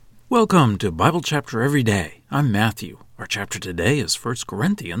Welcome to Bible Chapter Every Day. I'm Matthew. Our chapter today is 1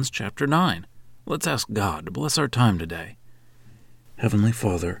 Corinthians chapter 9. Let's ask God to bless our time today. Heavenly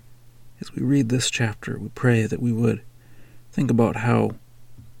Father, as we read this chapter, we pray that we would think about how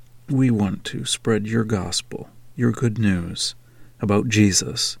we want to spread your gospel, your good news about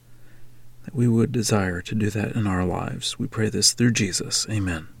Jesus, that we would desire to do that in our lives. We pray this through Jesus.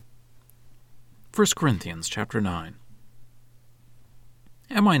 Amen. 1 Corinthians chapter 9.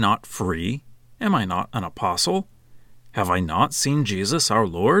 Am I not free? Am I not an apostle? Have I not seen Jesus our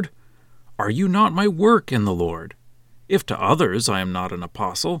Lord? Are you not my work in the Lord? If to others I am not an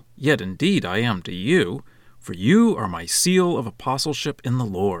apostle, yet indeed I am to you, for you are my seal of apostleship in the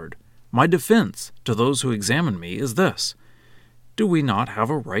Lord. My defense to those who examine me is this: do we not have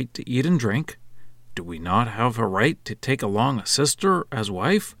a right to eat and drink? Do we not have a right to take along a sister as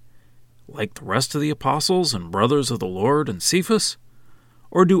wife, like the rest of the apostles and brothers of the Lord and Cephas?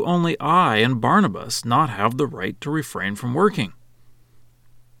 Or do only I and Barnabas not have the right to refrain from working?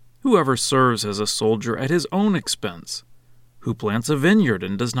 Whoever serves as a soldier at his own expense? Who plants a vineyard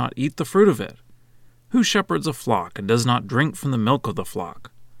and does not eat the fruit of it? Who shepherds a flock and does not drink from the milk of the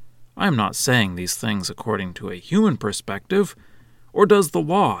flock? I am not saying these things according to a human perspective, or does the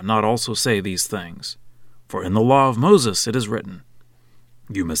law not also say these things? For in the law of Moses it is written,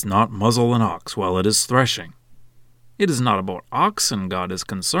 "You must not muzzle an ox while it is threshing." It is not about oxen God is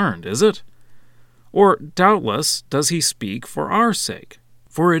concerned, is it? Or doubtless does he speak for our sake?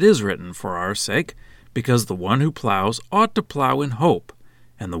 For it is written for our sake, because the one who plows ought to plow in hope,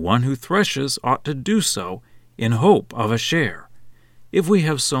 and the one who threshes ought to do so in hope of a share. If we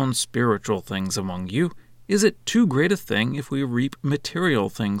have sown spiritual things among you, is it too great a thing if we reap material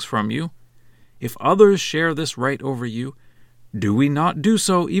things from you? If others share this right over you, do we not do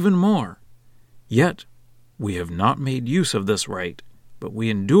so even more? Yet we have not made use of this right, but we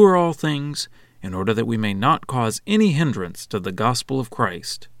endure all things in order that we may not cause any hindrance to the gospel of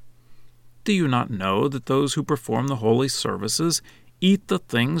Christ. Do you not know that those who perform the holy services eat the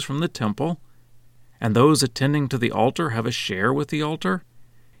things from the temple, and those attending to the altar have a share with the altar?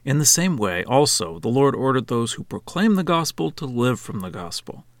 In the same way also the Lord ordered those who proclaim the gospel to live from the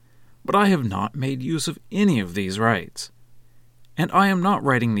gospel. But I have not made use of any of these rights. And I am not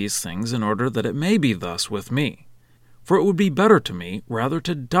writing these things in order that it may be thus with me. For it would be better to me rather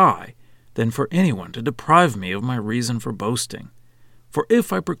to die than for anyone to deprive me of my reason for boasting. For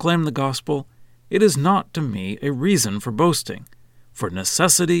if I proclaim the gospel, it is not to me a reason for boasting, for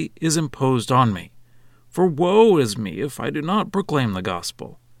necessity is imposed on me. For woe is me if I do not proclaim the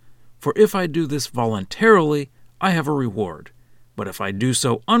gospel. For if I do this voluntarily, I have a reward. But if I do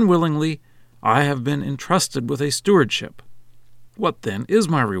so unwillingly, I have been entrusted with a stewardship. What then is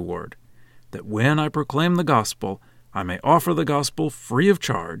my reward? That when I proclaim the gospel, I may offer the gospel free of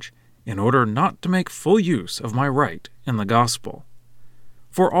charge, in order not to make full use of my right in the gospel.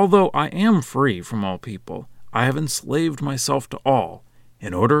 For although I am free from all people, I have enslaved myself to all,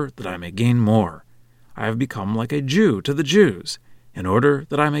 in order that I may gain more. I have become like a Jew to the Jews, in order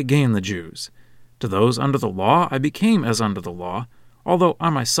that I may gain the Jews. To those under the law I became as under the law, although I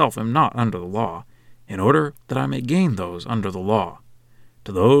myself am not under the law, in order that I may gain those under the law.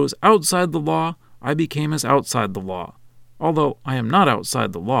 To those outside the law I became as outside the law, although I am not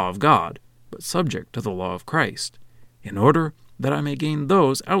outside the law of God, but subject to the law of Christ, in order that I may gain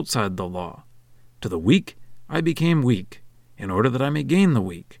those outside the law. To the weak I became weak, in order that I may gain the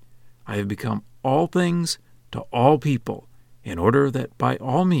weak. I have become all things to all people, in order that by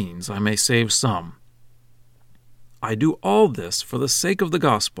all means I may save some. I do all this for the sake of the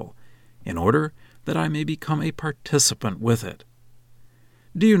gospel, in order that I may become a participant with it.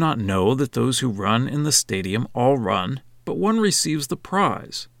 Do you not know that those who run in the stadium all run, but one receives the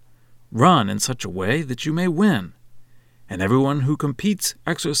prize? Run in such a way that you may win. And everyone who competes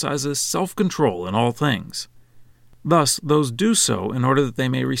exercises self-control in all things. Thus those do so in order that they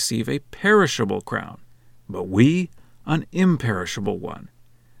may receive a perishable crown, but we an imperishable one.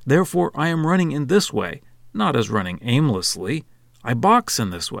 Therefore I am running in this way, not as running aimlessly. I box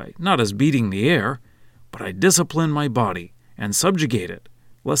in this way, not as beating the air, but I discipline my body and subjugate it,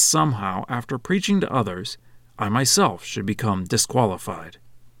 lest somehow, after preaching to others, I myself should become disqualified.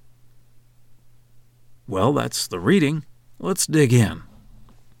 Well, that's the reading. Let's dig in.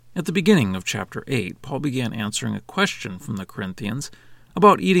 At the beginning of chapter 8, Paul began answering a question from the Corinthians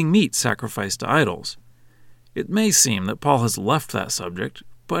about eating meat sacrificed to idols. It may seem that Paul has left that subject,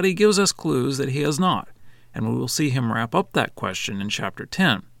 but he gives us clues that he has not, and we will see him wrap up that question in chapter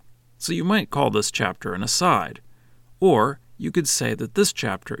 10. So you might call this chapter an aside, or you could say that this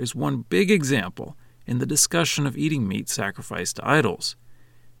chapter is one big example in the discussion of eating meat sacrificed to idols.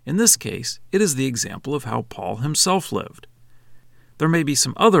 In this case, it is the example of how Paul himself lived. There may be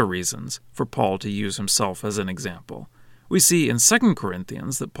some other reasons for Paul to use himself as an example. We see in 2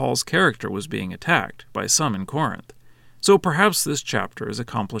 Corinthians that Paul's character was being attacked by some in Corinth. So perhaps this chapter is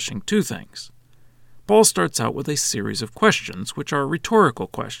accomplishing two things. Paul starts out with a series of questions, which are rhetorical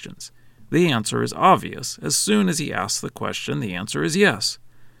questions. The answer is obvious. As soon as he asks the question, the answer is yes.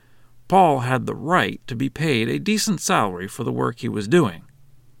 Paul had the right to be paid a decent salary for the work he was doing.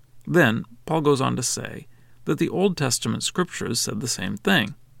 Then, Paul goes on to say that the Old Testament scriptures said the same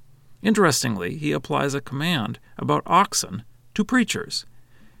thing. Interestingly, he applies a command about oxen to preachers.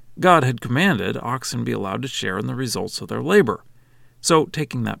 God had commanded oxen be allowed to share in the results of their labor. So,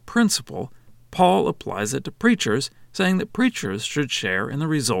 taking that principle, Paul applies it to preachers, saying that preachers should share in the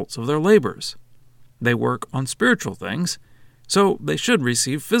results of their labors. They work on spiritual things, so they should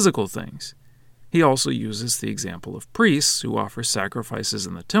receive physical things. He also uses the example of priests who offer sacrifices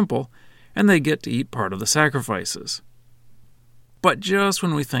in the temple, and they get to eat part of the sacrifices. But just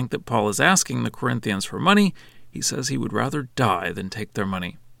when we think that Paul is asking the Corinthians for money, he says he would rather die than take their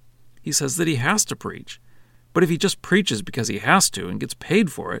money. He says that he has to preach, but if he just preaches because he has to and gets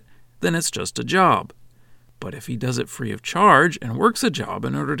paid for it, then it's just a job. But if he does it free of charge and works a job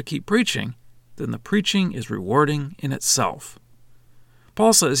in order to keep preaching, then the preaching is rewarding in itself.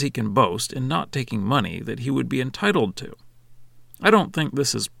 Paul says he can boast in not taking money that he would be entitled to. I don't think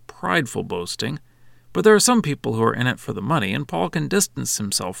this is prideful boasting, but there are some people who are in it for the money, and Paul can distance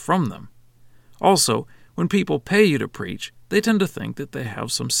himself from them. Also, when people pay you to preach, they tend to think that they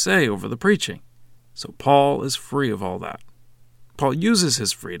have some say over the preaching. So Paul is free of all that. Paul uses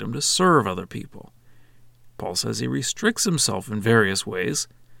his freedom to serve other people. Paul says he restricts himself in various ways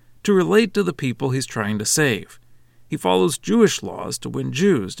to relate to the people he's trying to save. He follows Jewish laws to win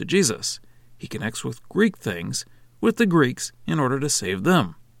Jews to Jesus. He connects with Greek things with the Greeks in order to save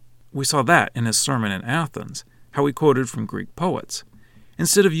them. We saw that in his sermon in Athens, how he quoted from Greek poets.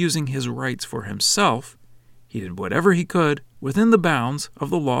 Instead of using his rights for himself, he did whatever he could within the bounds of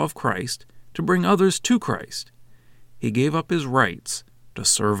the law of Christ to bring others to Christ. He gave up his rights to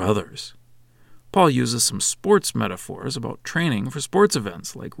serve others. Paul uses some sports metaphors about training for sports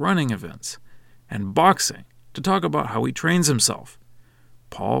events like running events and boxing to talk about how he trains himself.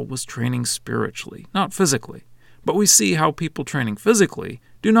 Paul was training spiritually, not physically, but we see how people training physically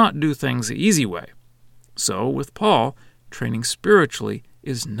do not do things the easy way. So, with Paul, training spiritually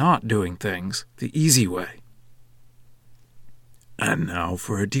is not doing things the easy way. And now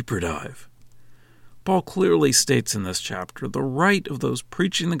for a deeper dive. Paul clearly states in this chapter the right of those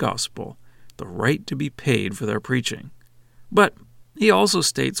preaching the gospel, the right to be paid for their preaching. But he also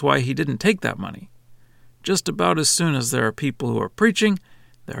states why he didn't take that money. Just about as soon as there are people who are preaching,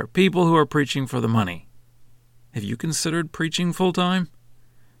 there are people who are preaching for the money. Have you considered preaching full-time?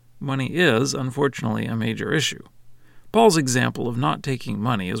 Money is, unfortunately, a major issue. Paul's example of not taking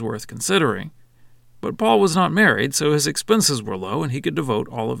money is worth considering, but Paul was not married, so his expenses were low and he could devote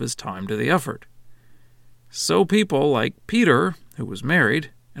all of his time to the effort. So people like Peter, who was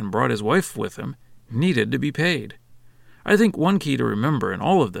married and brought his wife with him, needed to be paid. I think one key to remember in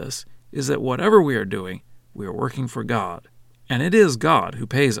all of this is that whatever we are doing, we are working for God, and it is God who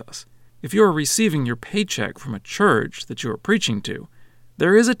pays us. If you are receiving your paycheck from a church that you are preaching to,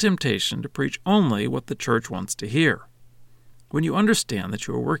 there is a temptation to preach only what the church wants to hear. When you understand that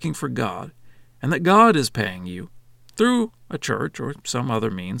you are working for God and that God is paying you through a church or some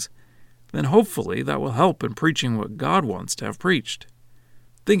other means, then hopefully that will help in preaching what God wants to have preached.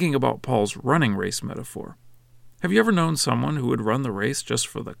 Thinking about Paul's running race metaphor, have you ever known someone who would run the race just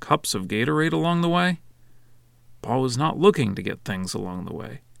for the cups of Gatorade along the way? Paul was not looking to get things along the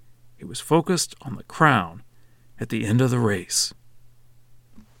way. He was focused on the crown at the end of the race.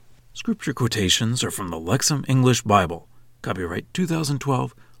 Scripture quotations are from the Lexham English Bible, copyright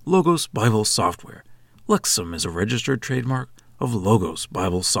 2012, Logos Bible Software. Lexham is a registered trademark of Logos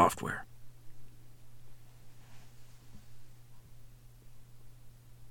Bible Software.